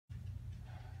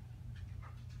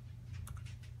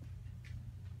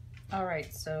All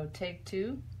right, so take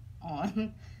two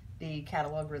on the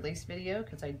catalog release video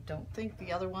because I don't think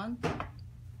the other one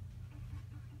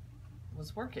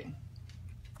was working.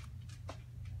 Let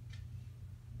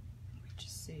me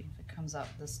just see if it comes up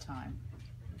this time.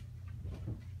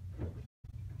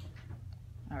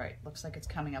 All right, looks like it's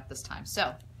coming up this time.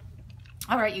 So,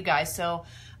 all right, you guys, so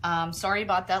sorry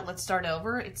about that. Let's start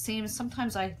over. It seems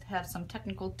sometimes I have some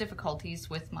technical difficulties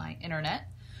with my internet.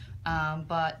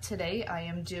 But today I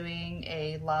am doing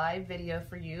a live video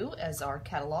for you as our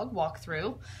catalog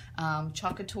walkthrough.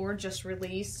 Chalk Couture just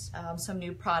released some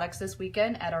new products this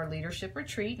weekend at our leadership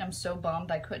retreat. I'm so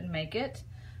bummed I couldn't make it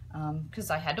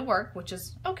because I had to work, which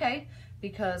is okay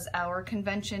because our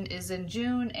convention is in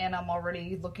June and I'm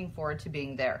already looking forward to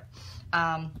being there.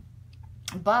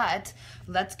 But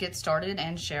let's get started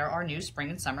and share our new spring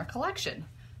and summer collection.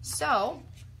 So,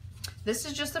 this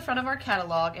is just the front of our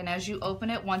catalog, and as you open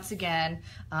it, once again,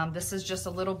 this is just a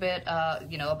little bit, a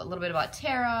little bit about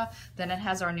Tara. Then it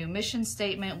has our new mission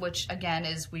statement, which again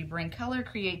is we bring color,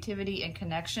 creativity, and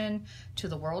connection to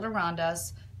the world around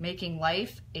us, making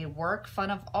life a work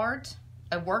of art,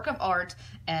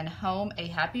 and home a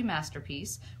happy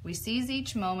masterpiece. We seize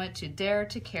each moment to dare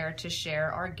to care to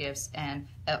share our gifts and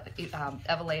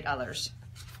elevate others.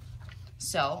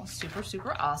 So super,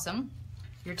 super awesome.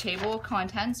 Your table of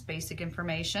contents, basic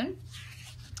information.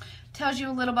 Tells you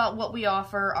a little about what we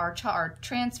offer, our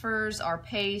transfers, our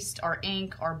paste, our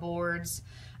ink, our boards,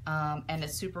 and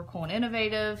it's super cool and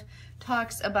innovative.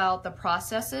 Talks about the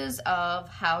processes of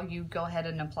how you go ahead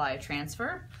and apply a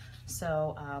transfer.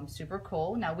 So super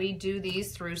cool. Now we do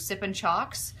these through Sip and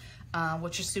Chalks,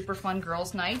 which is super fun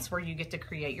girls' nights where you get to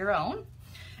create your own.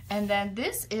 And then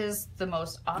this is the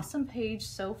most awesome page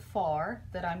so far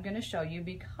that I'm going to show you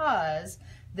because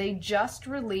they just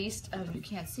released, oh, you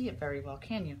can't see it very well,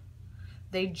 can you?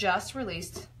 They just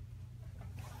released,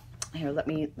 here, let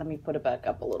me put it back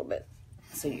up a little bit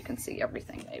so you can see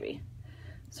everything maybe.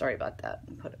 Sorry about that,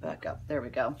 put it back up, there we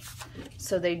go.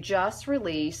 So they just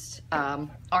released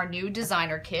our new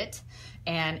designer kit,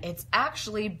 and it's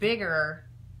actually bigger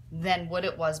than what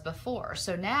it was before.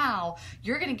 So now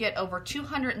you're going to get over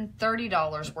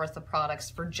 $230 worth of products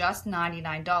for just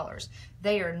 $99.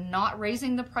 They are not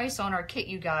raising the price on our kit,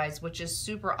 you guys, which is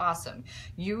super awesome.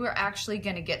 You are actually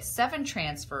going to get 7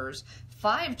 transfers,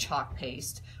 5 chalk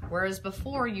paste, whereas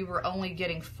before you were only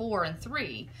getting 4 and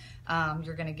 3.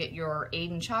 You're going to get your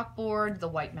Aiden chalkboard, the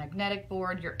white magnetic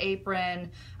board, your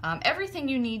apron, everything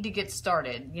you need to get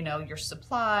started, you know, your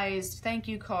supplies, thank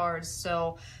you cards.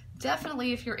 So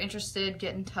definitely, if you're interested,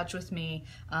 get in touch with me.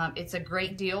 It's a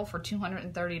great deal for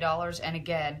 $230, and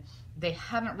again, they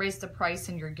haven't raised the price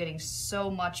and you're getting so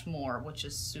much more, which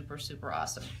is super, super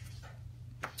awesome.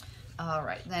 All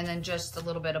right, and then just a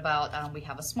little bit about, we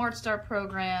have a Smart Start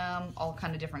program, all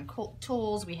kind of different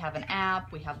tools. We have an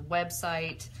app, we have a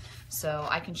website, so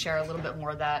I can share a little bit more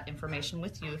of that information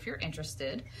with you if you're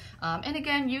interested. And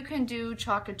again, you can do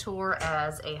Chalk Couture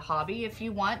as a hobby if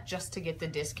you want, just to get the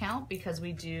discount, because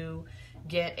we do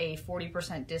get a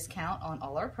 40% discount on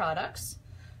all our products.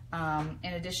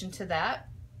 In addition to that,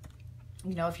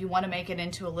 you know, if you want to make it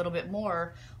into a little bit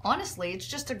more, honestly, it's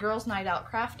just a girls' night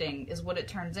out crafting is what it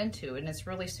turns into, and it's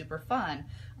really super fun.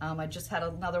 I just had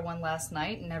another one last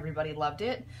night and everybody loved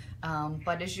it.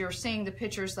 But as you're seeing the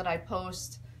pictures that I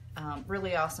post,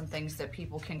 really awesome things that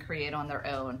people can create on their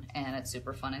own, and it's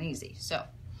super fun and easy. So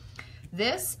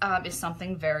this is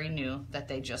something very new that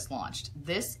they just launched.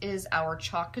 This is our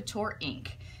Chalk Couture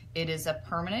ink. It is a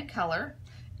permanent color.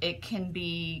 It can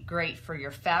be great for your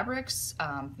fabrics,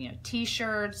 you know,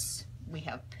 t-shirts, we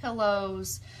have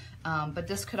pillows, but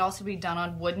this could also be done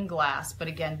on wood and glass, but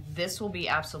again, this will be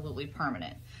absolutely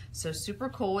permanent. So super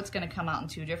cool. It's going to come out in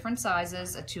 2 different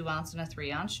sizes, a 2-ounce and a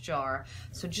 3-ounce jar.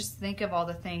 So just think of all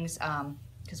the things,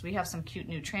 because we have some cute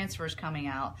new transfers coming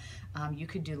out. You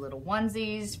could do little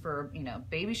onesies for, you know,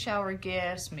 baby shower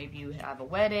gifts, maybe you have a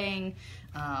wedding,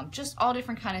 just all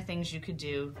different kind of things you could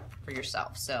do for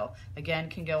yourself. So again,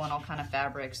 can go on all kind of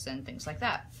fabrics and things like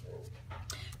that.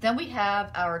 Then we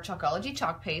have our Chalkology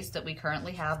chalk paste that we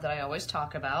currently have that I always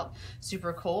talk about.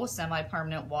 Super cool,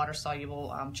 semi-permanent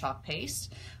water-soluble chalk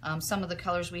paste. Some of the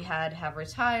colors we had have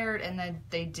retired, and then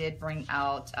they did bring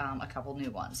out a couple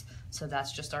new ones. So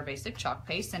that's just our basic chalk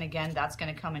paste, and again, that's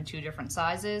going to come in 2 different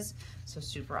sizes, so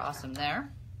super awesome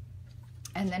there.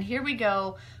 And then here we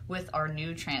go with our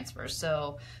new transfers.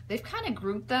 So they've kind of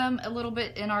grouped them a little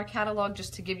bit in our catalog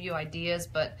just to give you ideas,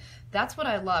 but that's what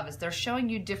I love, is they're showing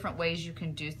you different ways you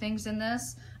can do things in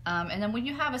this. And then when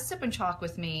you have a sip and chalk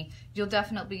with me, you'll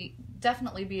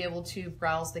definitely be able to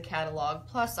browse the catalog.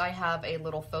 Plus I have a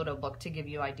little photo book to give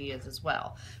you ideas as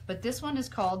well. But this one is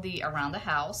called the Around the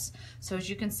House. So as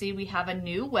you can see, we have a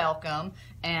new welcome,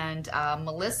 and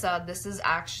Melissa, this is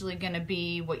actually going to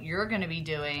be what you're going to be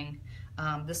doing.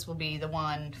 This will be the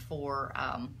one for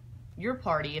your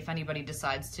party if anybody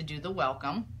decides to do the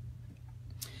welcome.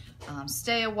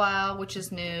 Stay a while, which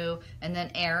is new, and then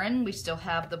Erin, we still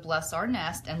have the Bless Our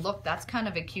Nest, and look, that's kind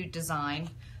of a cute design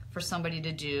for somebody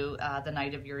to do the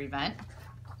night of your event.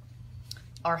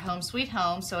 Our Home Sweet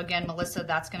Home, so again, Melissa,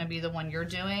 that's going to be the one you're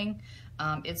doing.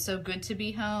 It's So Good to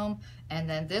Be Home, and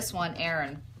then this one,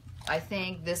 Erin, I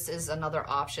think this is another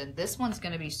option. This one's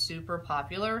going to be super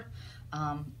popular.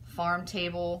 Farm to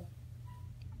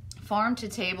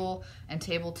table and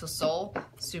table to soul,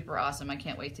 super awesome. I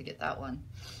can't wait to get that one.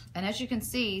 And as you can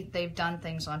see, they've done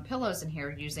things on pillows in here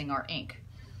using our ink.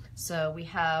 So we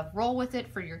have Roll With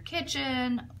It for your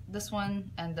kitchen, this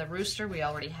one, and the rooster, we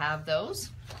already have those.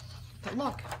 But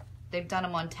look, they've done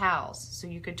them on towels, so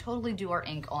you could totally do our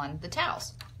ink on the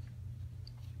towels.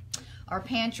 Our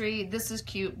pantry, this is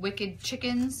cute, Wicked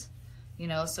Chickens. You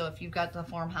know, so if you've got the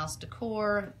farmhouse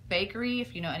decor, bakery,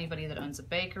 if you know anybody that owns a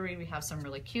bakery, we have some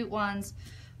really cute ones.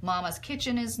 Mama's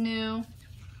Kitchen is new,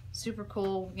 super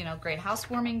cool, you know, great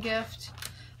housewarming gift.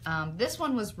 This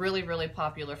one was really, really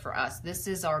popular for us. This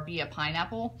is our Be a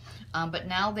Pineapple, but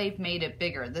now they've made it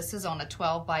bigger. This is on a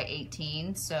 12 by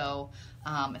 18, so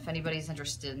if anybody's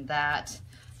interested in that.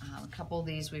 A couple of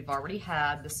these we've already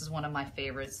had. This is one of my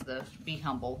favorites, the Be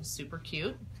Humble, super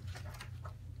cute.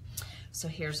 So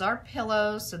here's our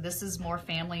pillows. So this is more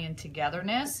family and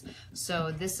togetherness.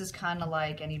 So this is kind of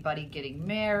like anybody getting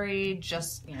married,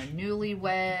 just, you know,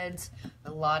 newlyweds.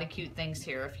 A lot of cute things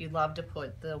here. If you love to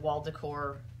put the wall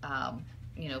decor,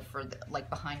 you know, for like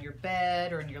behind your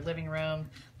bed or in your living room,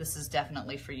 this is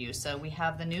definitely for you. So we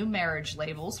have the new marriage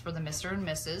labels for the Mr. and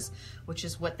Mrs., which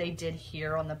is what they did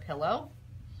here on the pillow.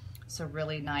 So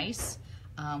really nice.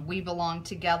 We Belong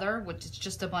Together, which is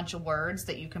just a bunch of words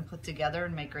that you can put together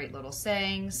and make great little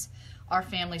sayings. Our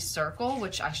Family Circle,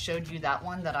 which I showed you that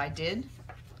one that I did.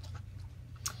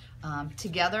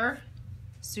 Together,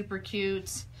 super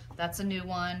cute. That's a new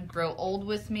one. Grow Old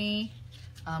With Me.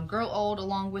 Grow Old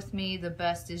Along With Me. The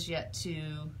Best Is Yet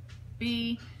to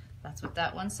Be. That's what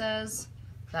that one says.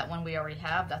 That one we already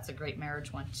have. That's a great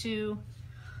marriage one too.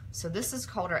 So this is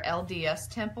called our LDS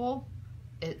Temple.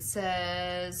 It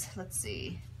says, let's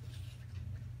see,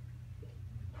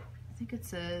 I think it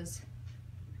says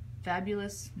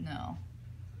fabulous, no,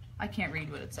 I can't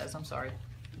read what it says, I'm sorry.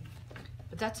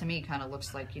 But that to me kind of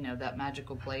looks like, you know, that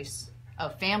magical place. Oh,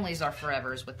 families are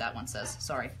forever is what that one says,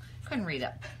 sorry, couldn't read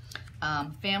it.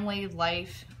 Family,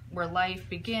 life, where life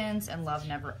begins and love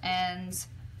never ends.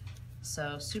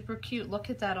 So super cute,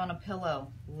 look at that on a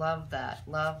pillow, love that,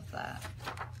 love that.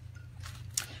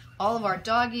 All of our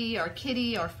doggy, our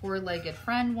kitty, our four-legged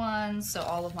friend ones. So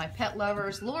all of my pet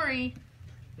lovers. Lori,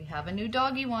 we have a new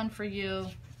doggy one for you.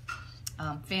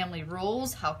 Family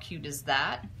Rules, how cute is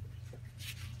that?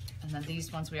 And then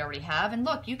these ones we already have. And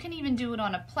look, you can even do it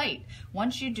on a plate.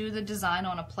 Once you do the design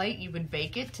on a plate, you would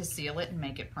bake it to seal it and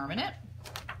make it permanent.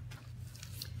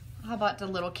 How about the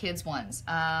little kids ones?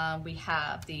 We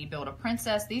have the Build a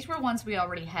Princess. These were ones we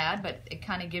already had, but it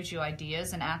kind of gives you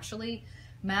ideas. And actually,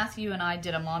 Matthew and I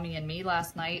did a Mommy and Me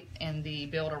last night in the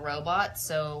Build a Robot,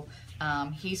 so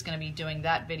he's going to be doing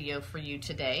that video for you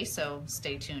today, so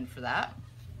stay tuned for that.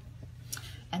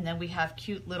 And then we have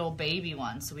cute little baby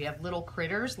ones. So we have little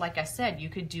critters. Like I said, you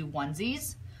could do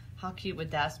onesies. How cute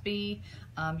would that be?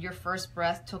 Your First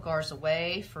Breath Took Ours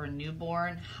Away for a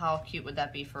newborn. How cute would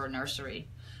that be for a nursery?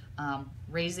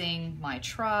 Raising My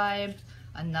Tribe,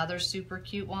 another super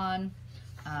cute one.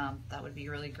 That would be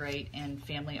really great in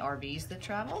family RVs that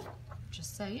travel,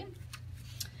 just saying.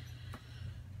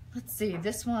 Let's see,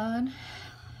 this one,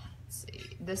 let's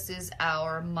see, this is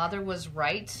our Mother Was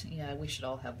Right. Yeah, we should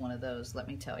all have one of those, let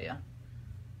me tell you.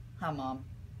 Hi, Mom,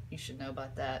 you should know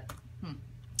about that.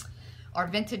 Our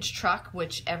vintage truck,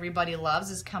 which everybody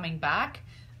loves, is coming back.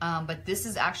 But this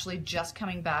is actually just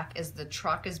coming back as the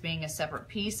truck as being a separate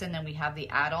piece, and then we have the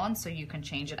add-on so you can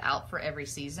change it out for every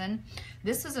season.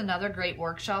 This is another great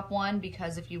workshop one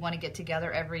because if you want to get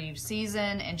together every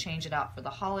season and change it out for the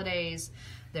holidays,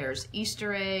 there's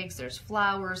Easter eggs, there's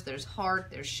flowers, there's heart,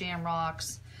 there's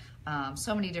shamrocks,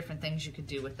 so many different things you could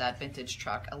do with that vintage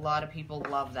truck. A lot of people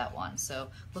love that one, so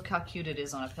look how cute it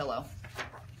is on a pillow.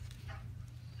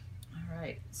 All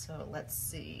right, so let's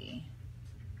see.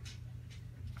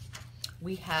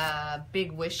 We have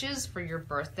big wishes for your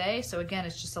birthday. So again,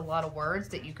 it's just a lot of words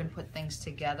that you can put things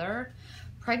together.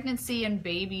 Pregnancy and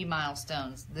baby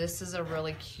milestones. This is a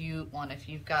really cute one if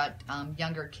you've got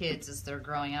younger kids as they're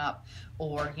growing up,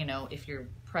 or you know, if you're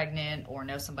pregnant or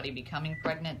know somebody becoming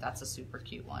pregnant, that's a super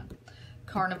cute one.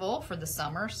 Carnival for the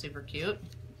summer, super cute.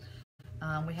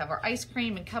 We have our ice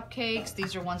cream and cupcakes.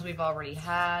 These are ones we've already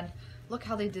had. Look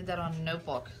how they did that on a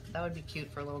notebook. That would be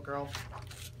cute for a little girl.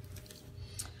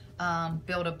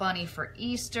 Build a bunny for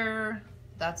Easter.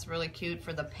 That's really cute.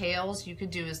 For the pails, you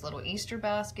could do as little Easter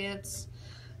baskets.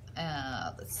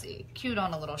 Let's see, cute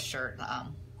on a little shirt.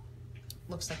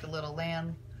 Looks like a little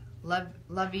lamb.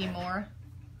 Lovey more.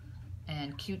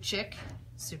 And cute chick.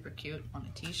 Super cute on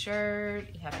a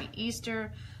t-shirt. Happy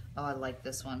Easter. Oh, I like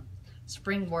this one.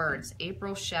 Spring words.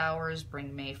 April showers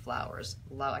bring May flowers.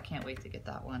 Love, I can't wait to get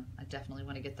that one. I definitely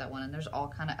want to get that one. And there's all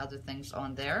kind of other things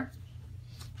on there.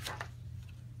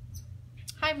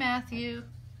 Hi, Matthew.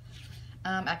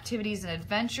 Activities and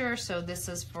adventure. So this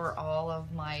is for all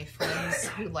of my friends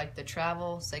who like to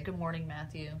travel. Say good morning,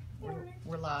 Matthew.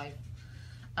 We're live.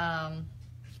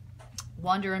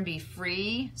 Wander and be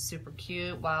free. Super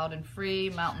cute. Wild and free.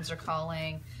 Mountains are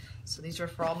calling. So these are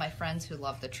for all my friends who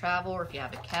love to travel, or if you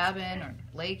have a cabin or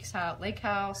lake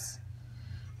house.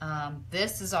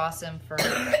 This is awesome for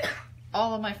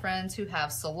all of my friends who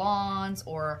have salons,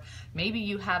 or maybe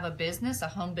you have a business, a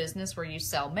home business where you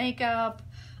sell makeup,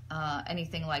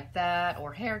 anything like that,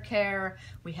 or hair care.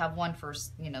 We have one for,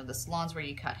 you know, the salons where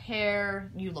you cut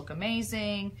hair. You look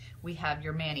amazing. We have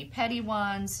your mani-pedi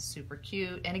ones, super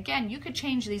cute. And again, you could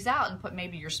change these out and put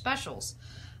maybe your specials.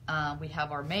 We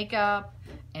have our makeup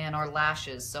and our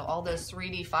lashes. So all those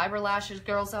 3D fiber lashes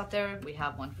girls out there, we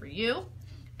have one for you.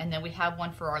 And then we have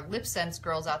one for our Lip Sense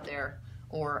girls out there,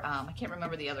 or I can't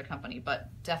remember the other company, but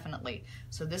definitely.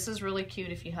 So this is really cute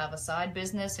if you have a side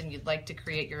business and you'd like to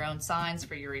create your own signs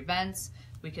for your events.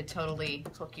 We could totally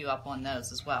hook you up on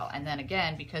those as well. And then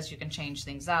again, because you can change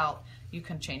things out, you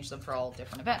can change them for all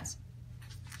different events.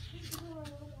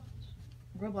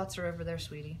 Robots are over there,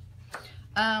 sweetie.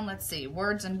 Let's see,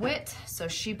 words and wit. So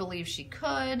she believes she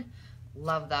could.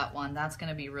 Love that one. That's going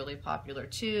to be really popular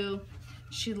too.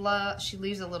 She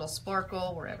leaves a little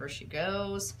sparkle wherever she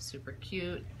goes. Super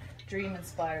cute. Dream,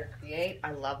 inspire, create.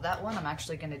 I love that one. I'm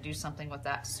actually going to do something with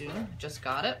that soon. Just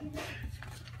got it.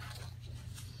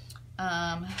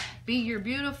 Be Your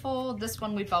Beautiful. This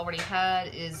one we've already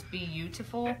had is Be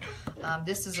Beautiful.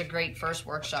 This is a great first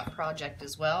workshop project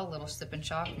as well. Little sip and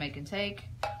chalk, make and take.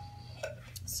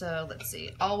 So let's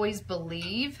see. Always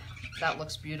Believe. That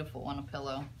looks beautiful on a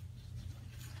pillow.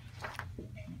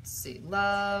 Let's see.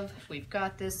 Love. We've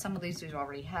got this. Some of these we've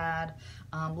already had.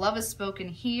 Love is Spoken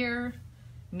Here.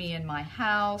 Me and My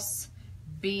House.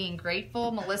 Being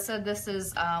Grateful. Melissa, this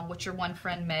is what your one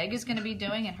friend Meg is going to be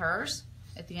doing in hers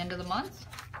at the end of the month.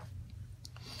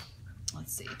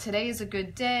 Let's see. Today is a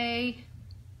good day.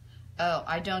 Oh,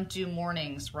 I don't do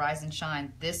mornings, rise and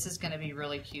shine. This is going to be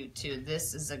really cute too.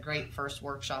 This is a great first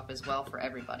workshop as well for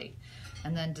everybody.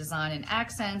 And then design and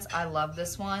accents. I love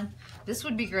this one. This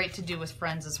would be great to do with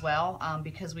friends as well,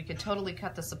 because we could totally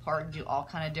cut this apart and do all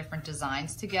kind of different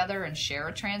designs together and share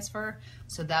a transfer.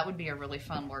 So that would be a really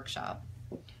fun workshop.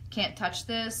 Can't touch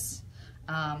this.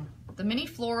 The mini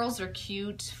florals are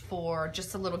cute for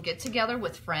just a little get together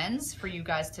with friends for you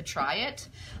guys to try it.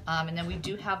 And then we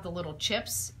do have the little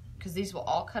chips, because these will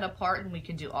all cut apart and we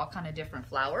can do all kind of different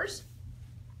flowers.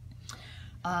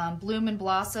 Bloom and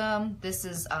Blossom. This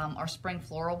is our spring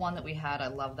floral one that we had. I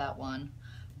love that one.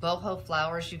 Boho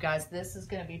flowers, you guys, this is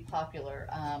going to be popular.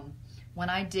 When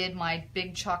I did my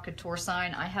big Chalk Couture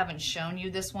sign, I haven't shown you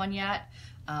this one yet,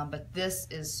 but this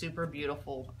is super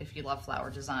beautiful if you love flower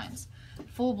designs.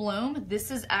 Full Bloom, this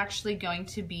is actually going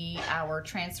to be our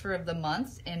transfer of the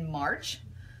month in March.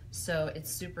 So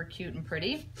it's super cute and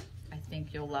pretty. I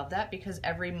think you'll love that, because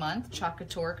every month Chalk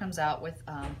Couture comes out with,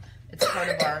 it's part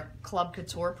of our Club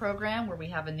Couture program where we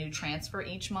have a new transfer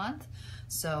each month.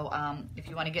 So if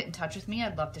you want to get in touch with me,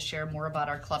 I'd love to share more about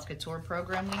our Club Couture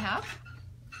program we have.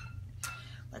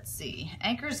 Let's see,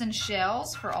 Anchors and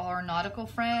Shells for all our nautical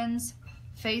friends.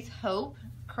 Faith, Hope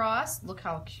cross. Look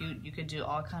how cute. You could do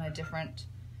all kind of different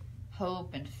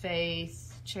hope and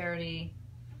faith, charity.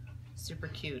 Super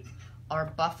cute. Our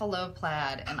buffalo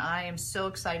plaid, and I am so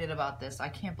excited about this. I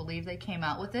can't believe they came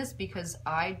out with this, because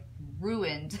I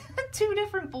ruined 2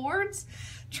 different boards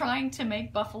trying to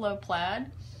make buffalo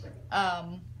plaid,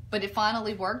 but it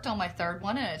finally worked on my 3rd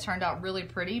one, and it turned out really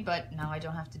pretty. But now I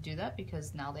don't have to do that,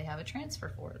 because now they have a transfer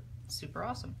for it. Super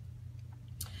awesome.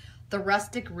 The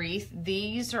rustic wreath,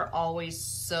 these are always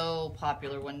so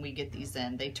popular when we get these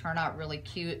in. They turn out really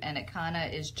cute, and it kind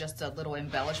of is just a little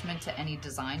embellishment to any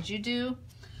designs you do.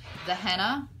 The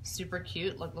henna, super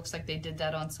cute. Looks like they did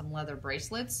that on some leather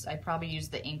bracelets. I probably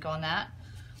used the ink on that.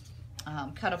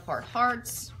 Cut apart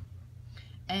hearts.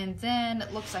 And then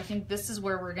it looks, I think this is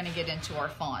where we're gonna get into our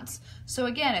fonts. So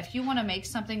again, if you wanna make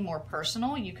something more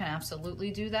personal, you can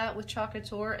absolutely do that with Chalk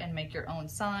Couture and make your own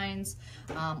signs.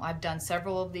 I've done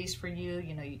several of these for you,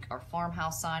 you know, our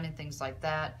farmhouse sign and things like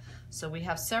that. So we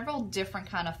have several different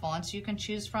kind of fonts you can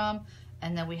choose from.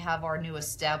 And then we have our new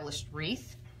established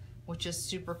wreath, which is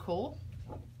super cool.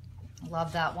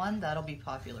 Love that one, that'll be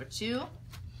popular too.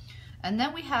 And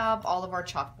then we have all of our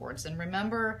chalkboards. And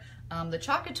remember, the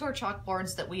Chalk Couture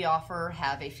chalkboards that we offer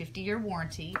have a 50-year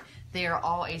warranty. They are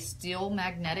all a steel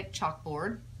magnetic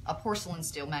chalkboard, a porcelain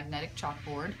steel magnetic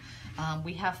chalkboard.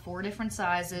 We have 4 different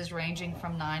sizes ranging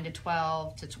from 9 to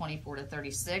 12 to 24 to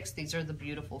 36. These are the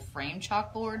beautiful frame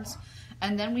chalkboards.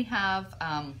 And then we have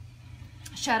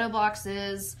shadow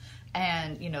boxes,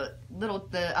 and you know,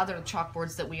 the other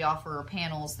chalkboards that we offer are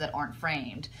panels that aren't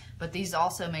framed, but these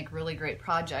also make really great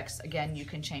projects. Again, you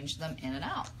can change them in and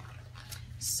out.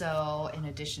 So in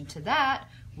addition to that,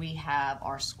 we have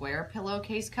our square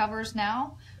pillowcase covers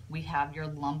now. We have your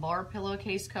lumbar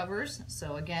pillowcase covers.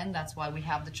 So again, that's why we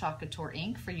have the Chalk Couture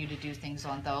ink for you to do things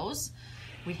on those.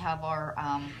 We have our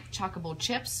chalkable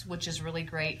chips, which is really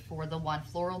great for the one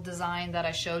floral design that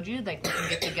I showed you that you can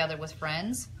get together with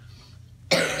friends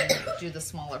and do the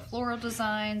smaller floral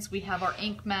designs. We have our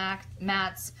ink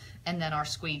mats and then our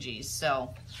squeegees.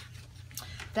 So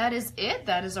that is it.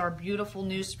 That is our beautiful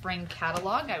new spring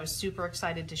catalog. I was super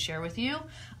excited to share with you.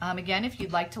 Again, if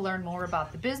you'd like to learn more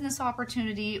about the business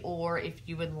opportunity, or if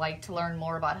you would like to learn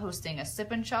more about hosting a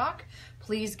sip and chalk,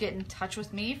 please get in touch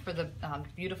with me for the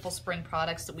beautiful spring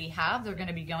products that we have. They're going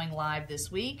to be going live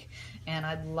this week, and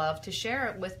I'd love to share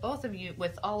it with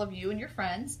all of you and your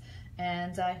friends.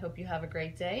 And I hope you have a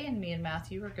great day, and me and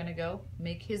Matthew are going to go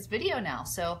make his video now.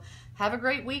 So have a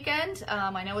great weekend.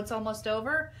 I know it's almost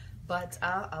over, but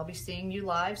I'll be seeing you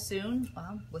live soon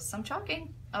with some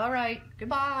chalking. All right,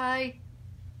 goodbye.